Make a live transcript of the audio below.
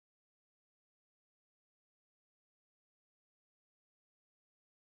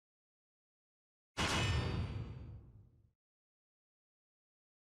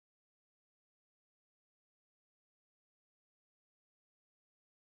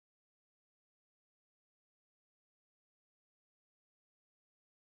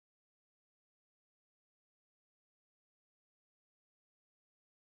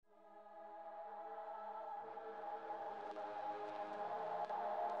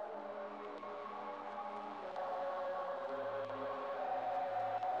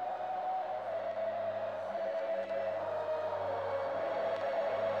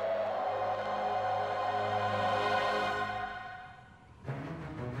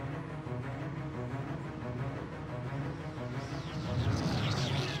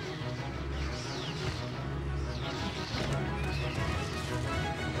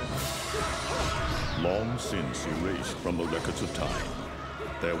since erased from the records of time,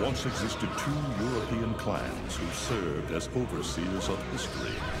 there once existed two European clans who served as overseers of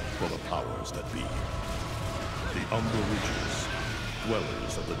history for the powers that be. The Umbra Witches,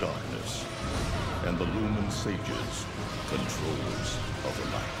 dwellers of the darkness, and the Lumen Sages, controllers of the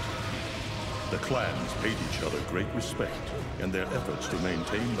light. The clans paid each other great respect, and their efforts to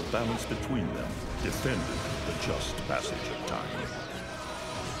maintain the balance between them defended the just passage of time.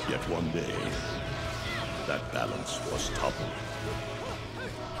 Yet one day, that balance was toppled.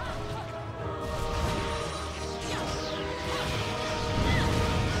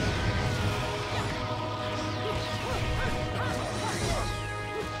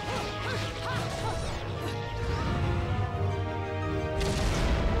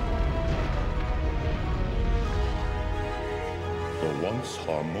 The once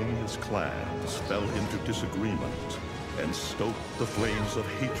harmonious clans fell into disagreement and stoked the flames of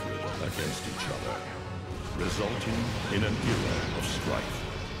hatred against each other, resulting in an era of strife.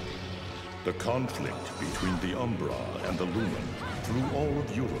 The conflict between the Umbra and the Lumen threw all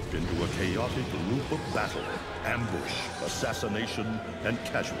of Europe into a chaotic loop of battle, ambush, assassination, and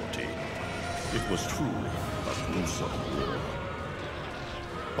casualty. It was truly a gruesome war.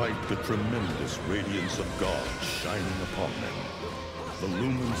 Despite the tremendous radiance of God shining upon them, the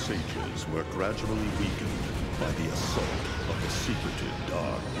Lumen Sages were gradually weakened by the assault of the secretive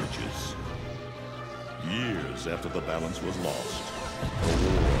Dark Witches. Years after the balance was lost, the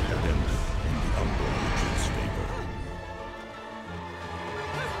war had ended in the Umbra Witches' favor.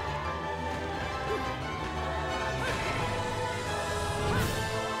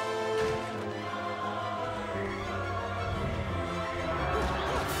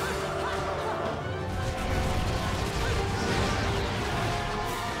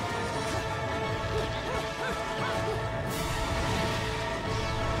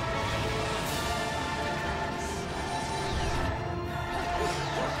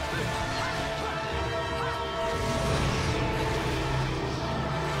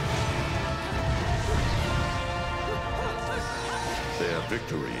 Their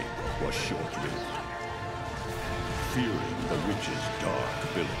victory was short-lived. Fearing the witches' dark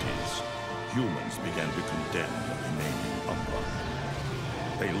abilities, humans began to condemn the remaining Umbra.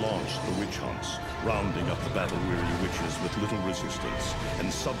 They launched the witch hunts, rounding up the battle-weary witches with little resistance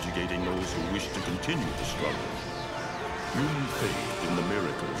and subjugating those who wished to continue the struggle. Human faith in the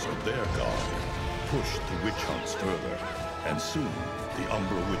miracles of their god pushed the witch hunts further, and soon the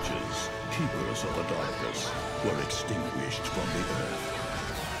Umbra Witches, keepers of the darkness, were extinguished from the earth.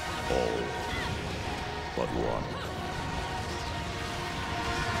 All but one.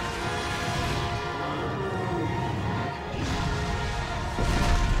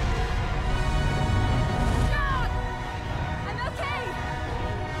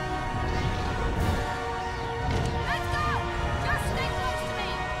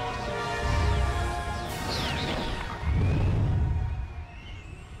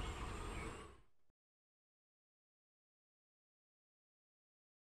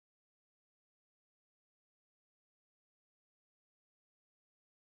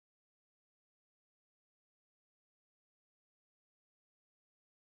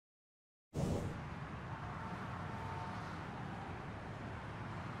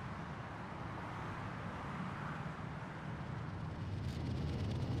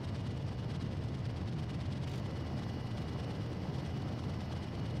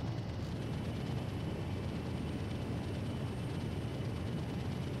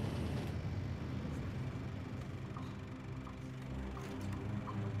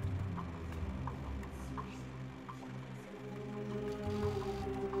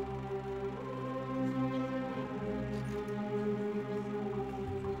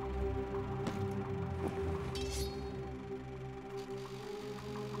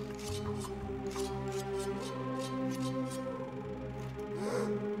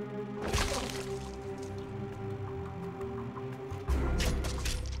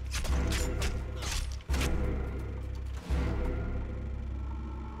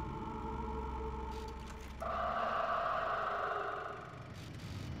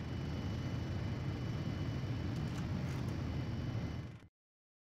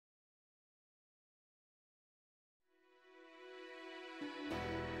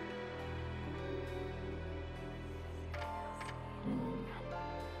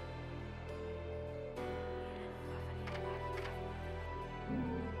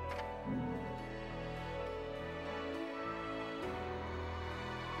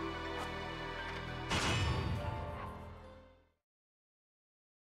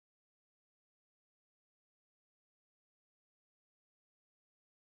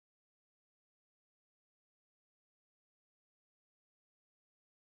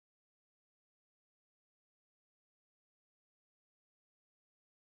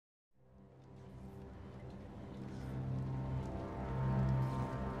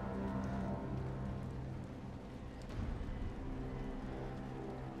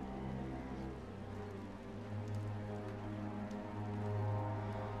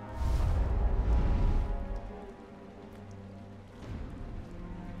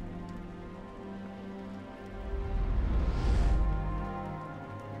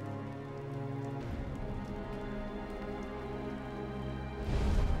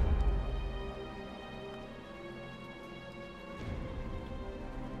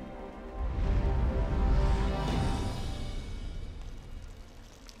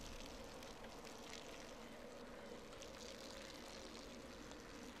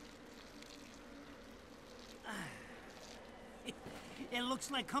 looks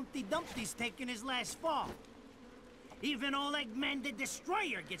like Humpty Dumpty's taking his last fall. Even old Eggman the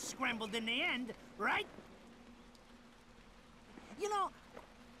Destroyer gets scrambled in the end, right? You know,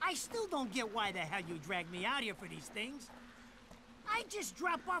 I still don't get why the hell you dragged me out here for these things. I just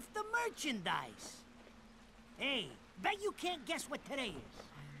drop off the merchandise. Hey, bet you can't guess what today is. I am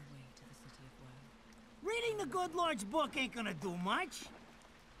the way to the city of woe. Reading the good Lord's book ain't gonna do much.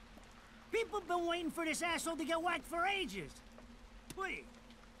 People have been waiting for this asshole to get whacked for ages. Please.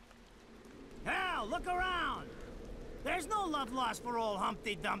 Hell, look around. There's no love lost for old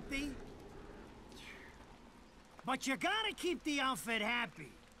Humpty Dumpty. But you gotta keep the outfit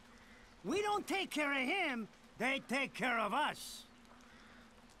happy. We don't take care of him, they take care of us.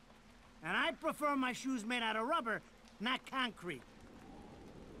 And I prefer my shoes made out of rubber, not concrete.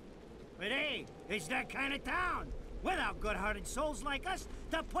 But hey, it's that kind of town. Without good-hearted souls like us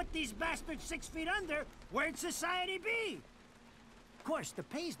to put these bastards 6 feet under, where'd society be? Of course, the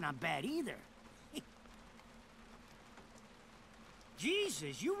pay's not bad either.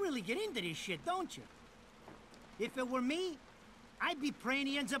 Jesus, you really get into this shit, don't you? If it were me, I'd be praying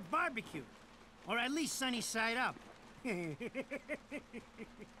he ends up barbecued. Or at least sunny side up.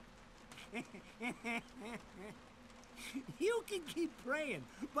 You can keep praying,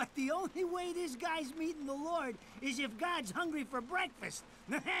 but the only way this guy's meeting the Lord is if God's hungry for breakfast.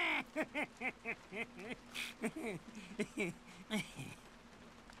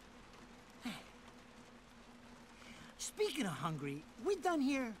 Speaking of hungry, we done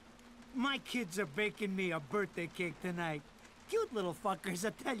here? My kids are baking me a birthday cake tonight. Cute little fuckers,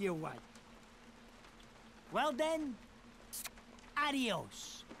 I tell you what. Well then,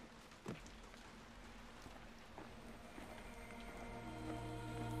 adios.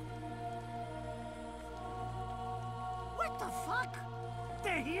 What the fuck?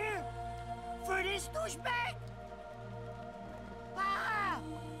 They're here? For this douchebag? Ah!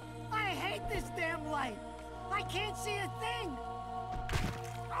 I hate this damn light. I can't see a thing.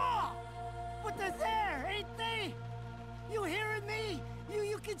 Oh! But they're there, ain't they? You hearing me?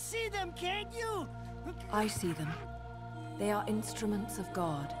 You can see them, can't you? I see them. They are instruments of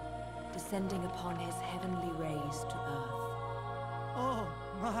God, descending upon his heavenly rays to earth. Oh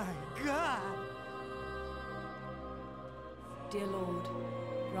my God! Dear Lord,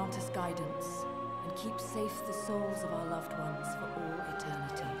 grant us guidance, and keep safe the souls of our loved ones for all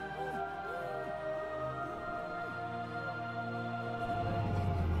eternity.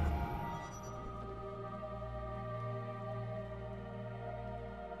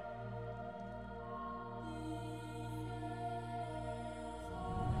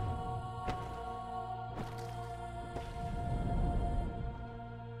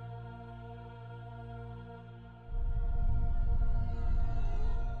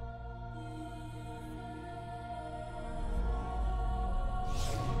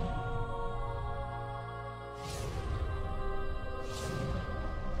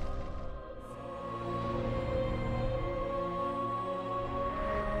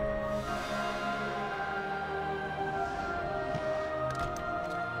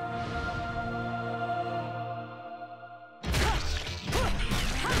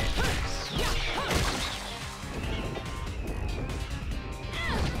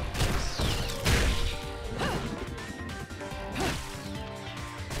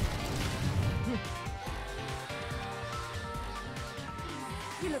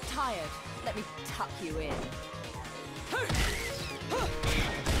 You look tired. Let me tuck you in.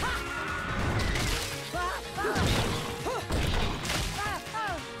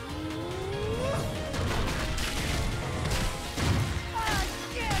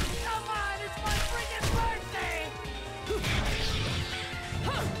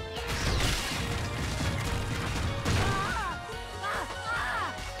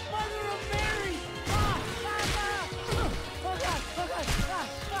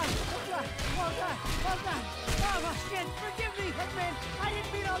 Forgive me, Hitman! I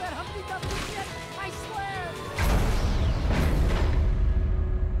didn't mean all that Humpty Dumpty shit! I swear!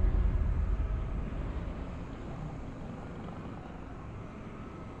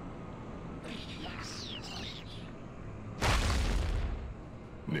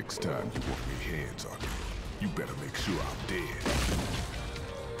 Next time you want me hands on you, you better make sure I'm dead.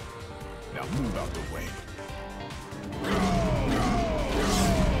 Now move out the way.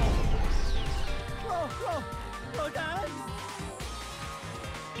 Whoa, darling!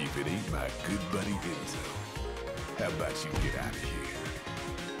 If it ain't my good buddy Enzo, how about you get out of here?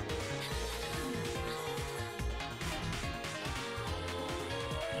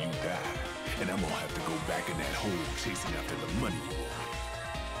 You die, and I'm gonna have to go back in that hole chasing after the money you want.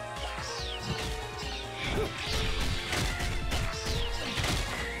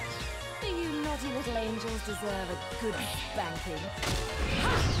 little angels deserve a good spanking.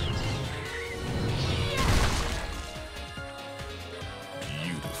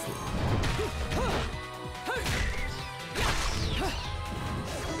 Beautiful.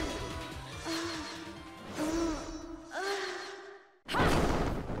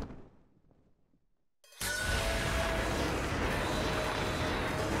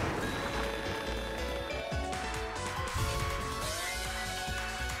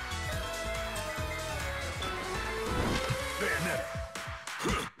 Bayonetta.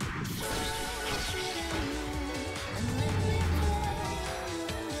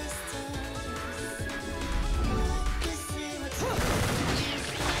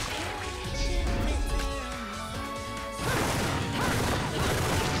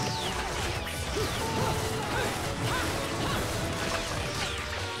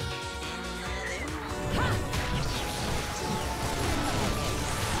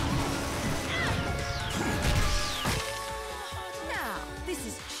 Now, this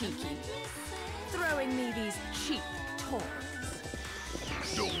is cheeky. Throwing me these cheap toys.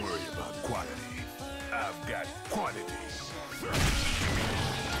 Don't worry about quantity. I've got quantity.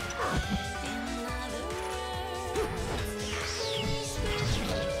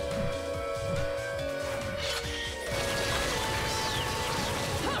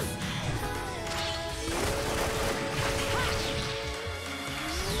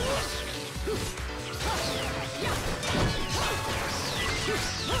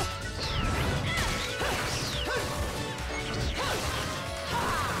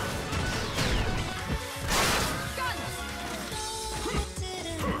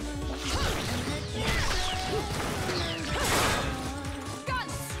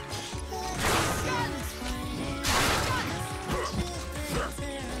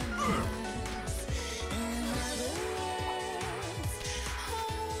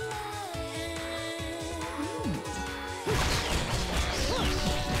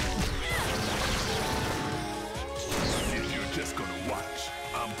 If you're just gonna watch,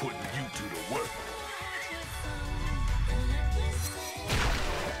 I'm putting you to the work.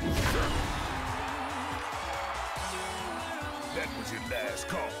 That was your last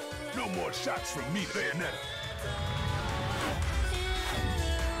call. No more shots from me, Bayonetta.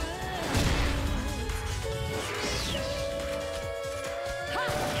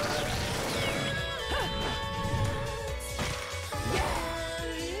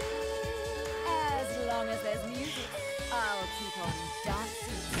 As long as there's music, I'll keep on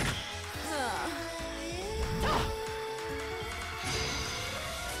dancing.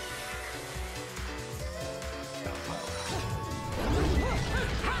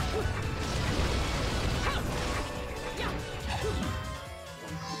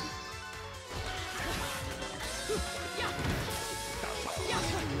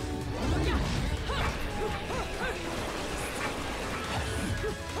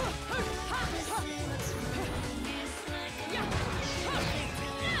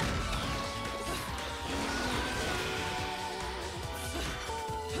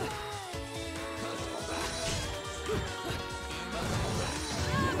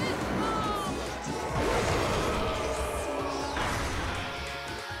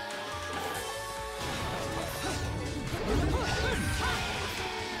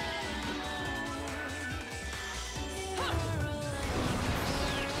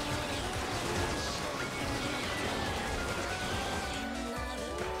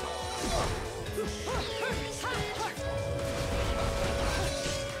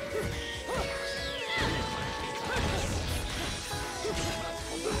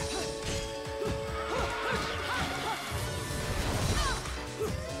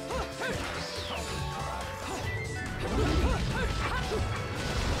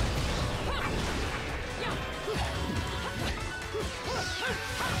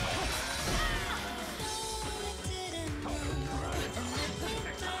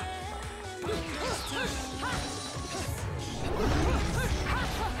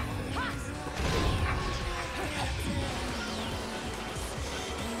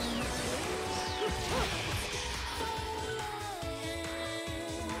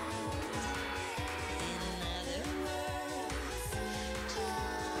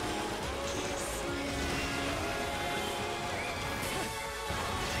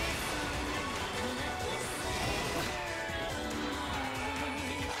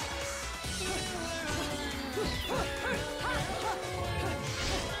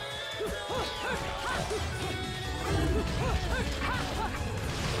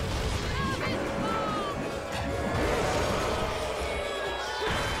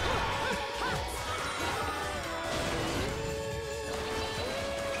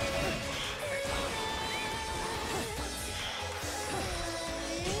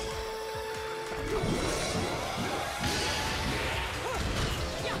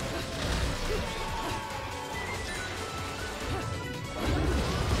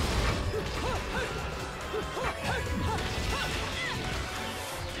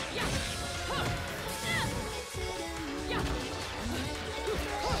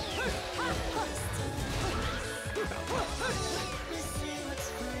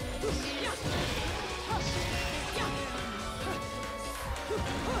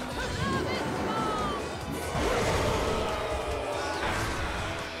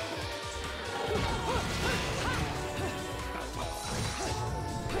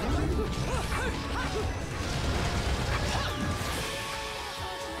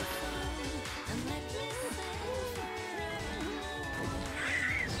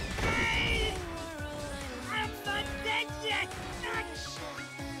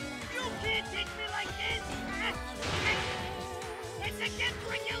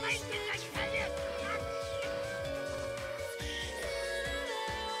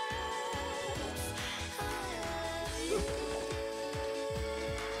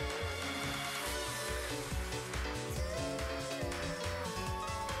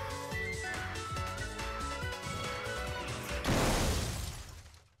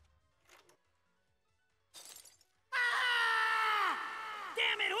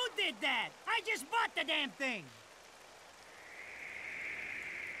 That? I just bought the damn thing!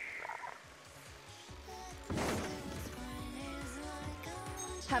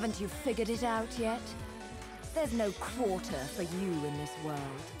 Haven't you figured it out yet? There's no quarter for you in this world.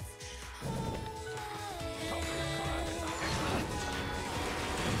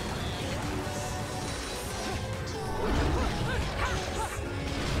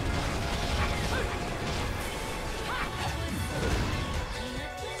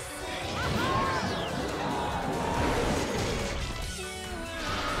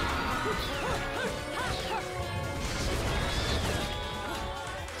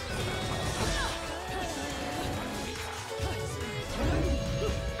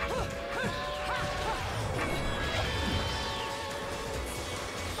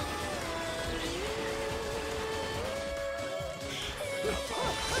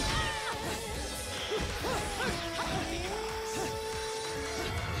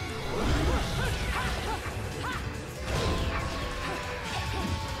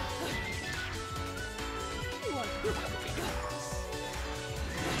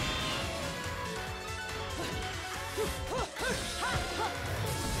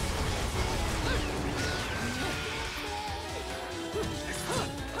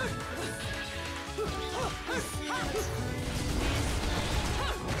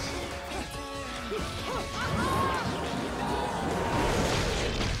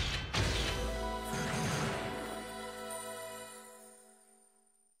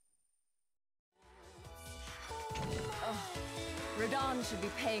 Rodan should be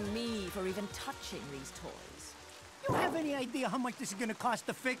paying me for even touching these toys. You have any idea how much this is gonna cost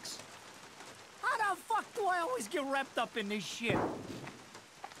to fix? How the fuck do I always get wrapped up in this shit?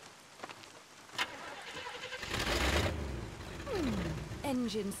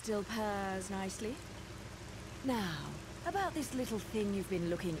 Engine still purrs nicely. Now, about this little thing you've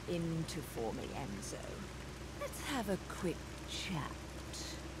been looking into for me, Enzo. Let's have a quick chat.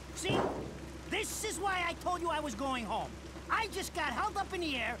 See? This is why I told you I was going home. I just got held up in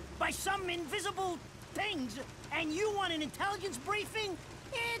the air by some invisible things, and you want an intelligence briefing?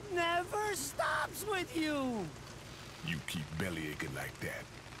 It never stops with you! You keep bellyaching like that,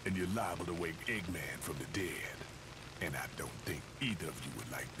 and you're liable to wake Eggman from the dead. And I don't think either of you would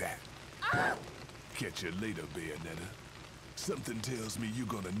like that. Ah! Catch you later, Bayonetta. Something tells me you're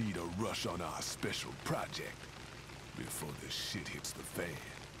gonna need a rush on our special project before the shit hits the fan.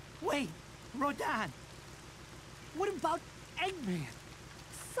 Wait, Rodan. What about Eggman?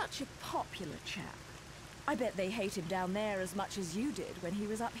 Such a popular chap. I bet they hate him down there as much as you did when he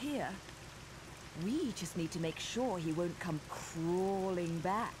was up here. We just need to make sure he won't come crawling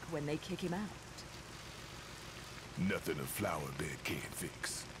back when they kick him out. Nothing a flower bed can't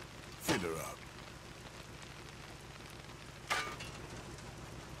fix. Fill her up.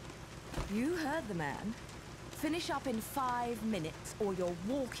 You heard the man. Finish up in 5 minutes or you're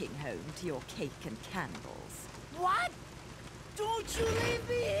walking home to your cake and candles. What? Don't you leave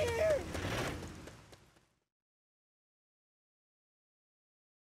me here!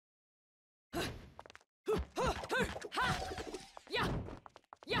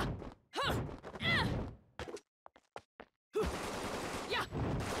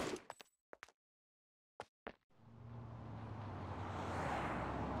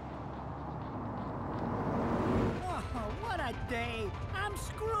 Day. I'm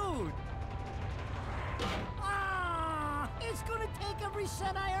screwed. It's gonna take every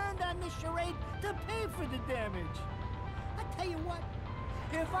cent I earned on this charade to pay for the damage. I tell you what,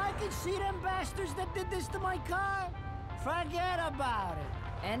 if I could see them bastards that did this to my car, forget about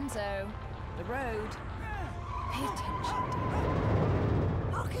it. Enzo, the road. Pay attention.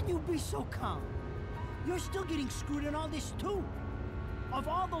 How can you be so calm? You're still getting screwed in all this too. Of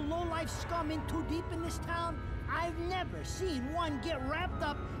all the low-life scum in too deep in this town, I've never seen one get wrapped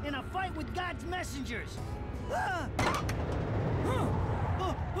up in a fight with God's messengers. Ah!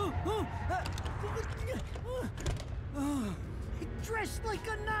 Dressed like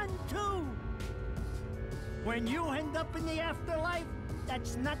a nun, too! When you end up in the afterlife,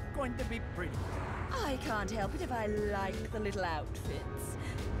 that's not going to be pretty. I can't help it if I like the little outfits.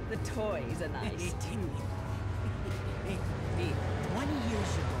 The toys are nice, too. Hey, 20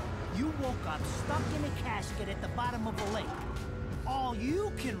 years ago, you woke up stuck in a casket at the bottom of a lake. All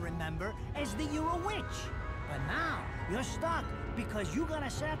you can remember is that you're a witch. But now, you're stuck because you gotta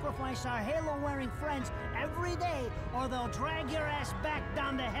sacrifice our halo-wearing friends every day or they'll drag your ass back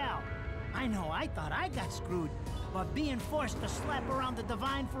down to hell. I know, I thought I got screwed, but being forced to slap around the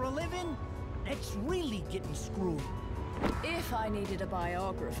divine for a living, it's really getting screwed. If I needed a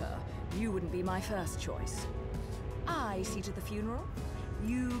biographer, you wouldn't be my first choice. I see to the funeral.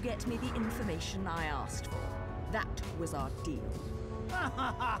 You get me the information I asked for. That was our deal.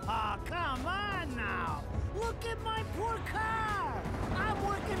 Come on now! Look at my poor car! I'm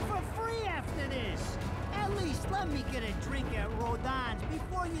working for free after this! At least let me get a drink at Rodin's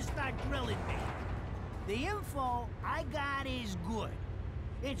before you start grilling me. The info I got is good.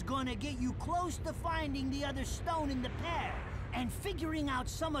 It's gonna get you close to finding the other stone in the pair and figuring out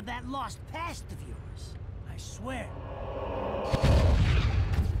some of that lost past of yours. I swear.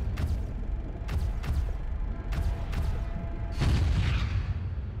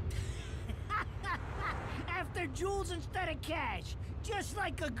 After jewels instead of cash, just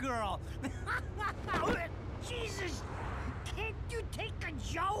like a girl. Jesus, can't you take a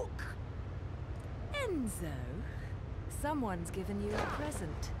joke? Enzo, someone's given you a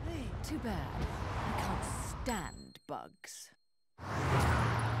present. Too bad. I can't stand bugs.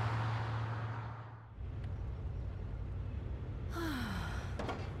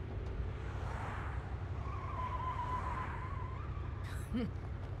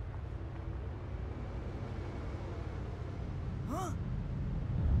 Huh?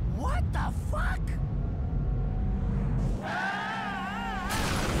 What the fuck?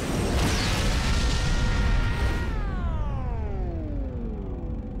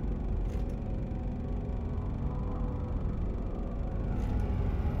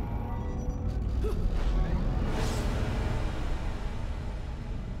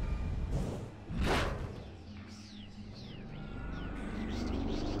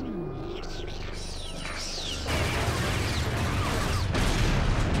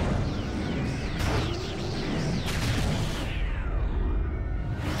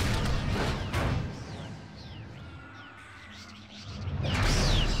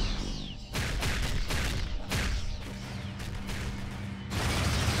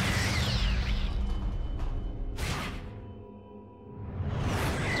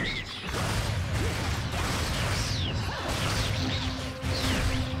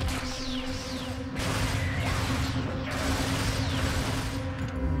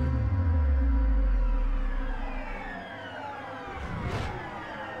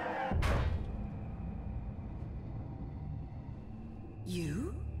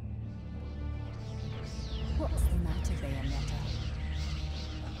 You? What's the matter, Bayonetta?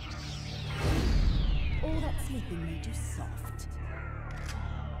 All that sleeping made you soft.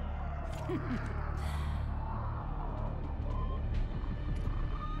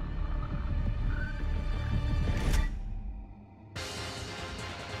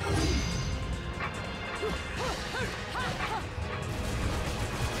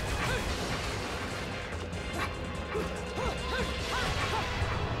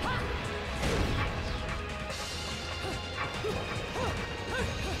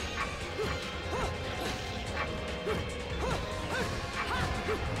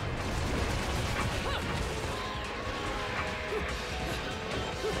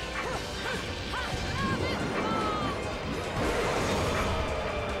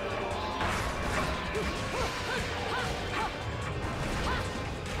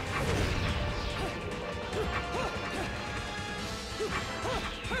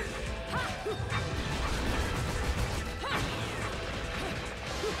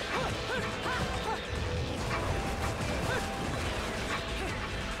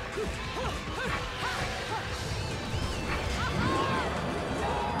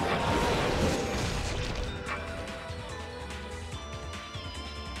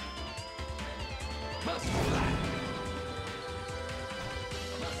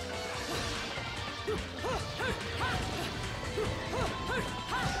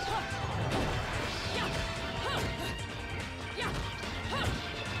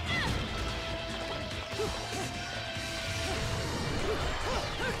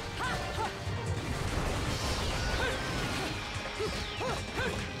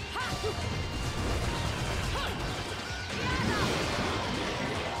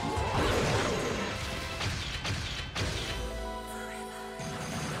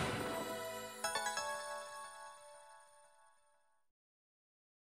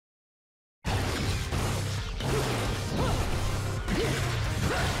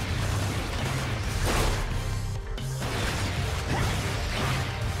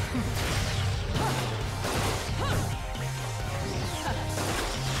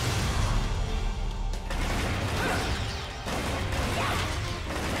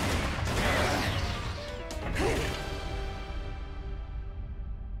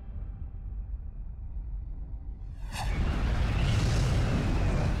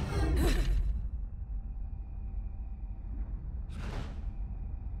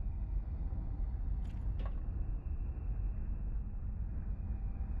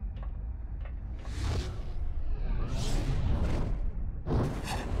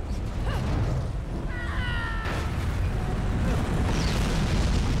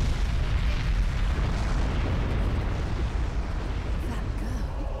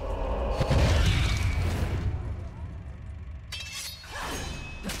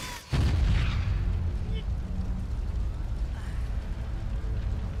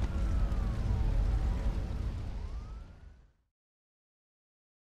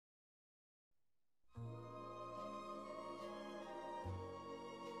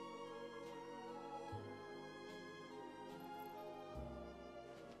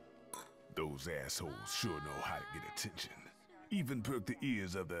 Those assholes sure know how to get attention. Even perk the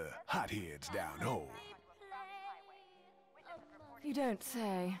ears of the hotheads down home. You don't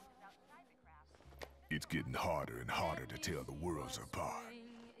say. It's getting harder and harder to tell the worlds apart.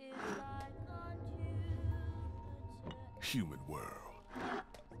 Human world.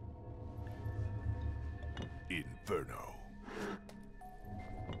 Inferno.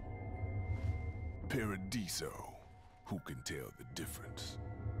 Paradiso. Who can tell the difference?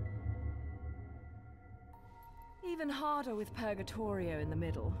 Even harder with Purgatorio in the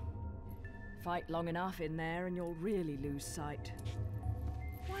middle. Fight long enough in there and you'll really lose sight.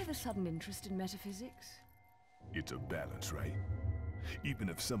 Why the sudden interest in metaphysics? It's a balance, right? Even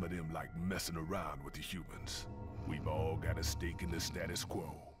if some of them like messing around with the humans, we've all got a stake in the status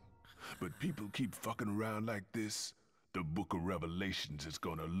quo. But people keep fucking around like this, the Book of Revelations is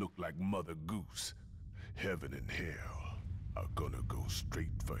gonna look like Mother Goose. Heaven and hell are gonna go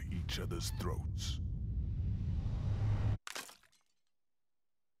straight for each other's throats.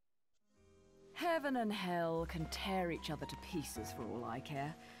 Heaven and hell can tear each other to pieces for all I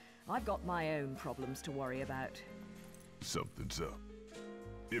care. I've got my own problems to worry about. Something's up.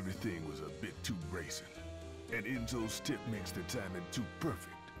 Everything was a bit too bracing, and Enzo's tip makes the timing too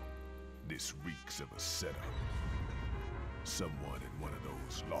perfect. This reeks of a setup. Someone in one of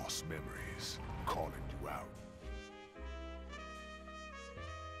those lost memories calling you out.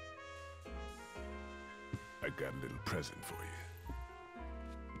 I got a little present for you.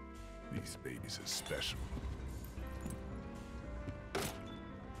 These babies are special.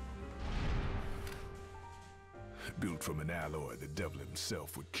 Built from an alloy the devil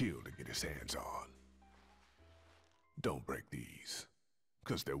himself would kill to get his hands on. Don't break these,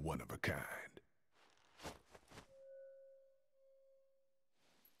 'cause they're one of a kind.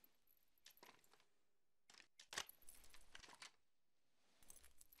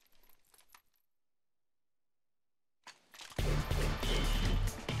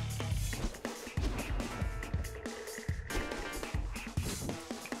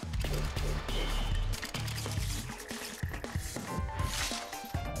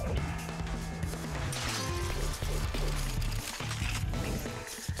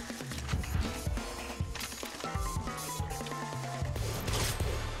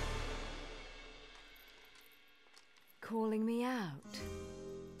 Calling me out.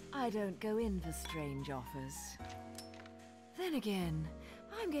 I don't go in for strange offers. Then again,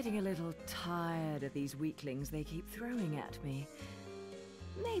 I'm getting a little tired of these weaklings they keep throwing at me.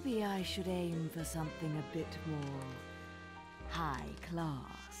 Maybe I should aim for something a bit more high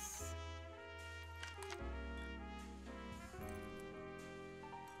class.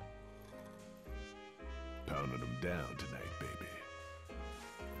 Pounding them down tonight, baby.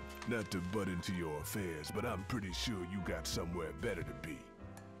 Not to butt into your affairs, but I'm pretty sure you got somewhere better to be.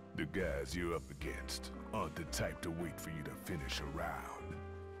 The guys you're up against aren't the type to wait for you to finish a round.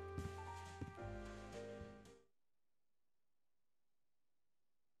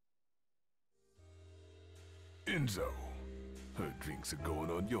 Enzo, her drinks are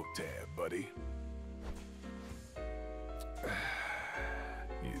going on your tab, buddy.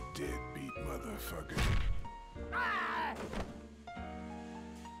 You deadbeat motherfucker. Ah!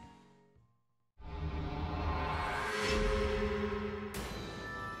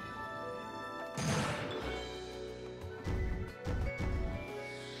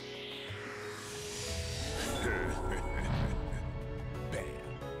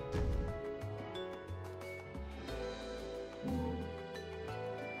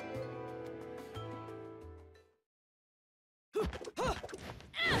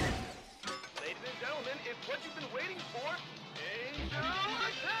 Ladies and gentlemen, it's what you've been waiting for. Angel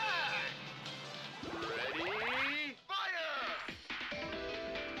Attack!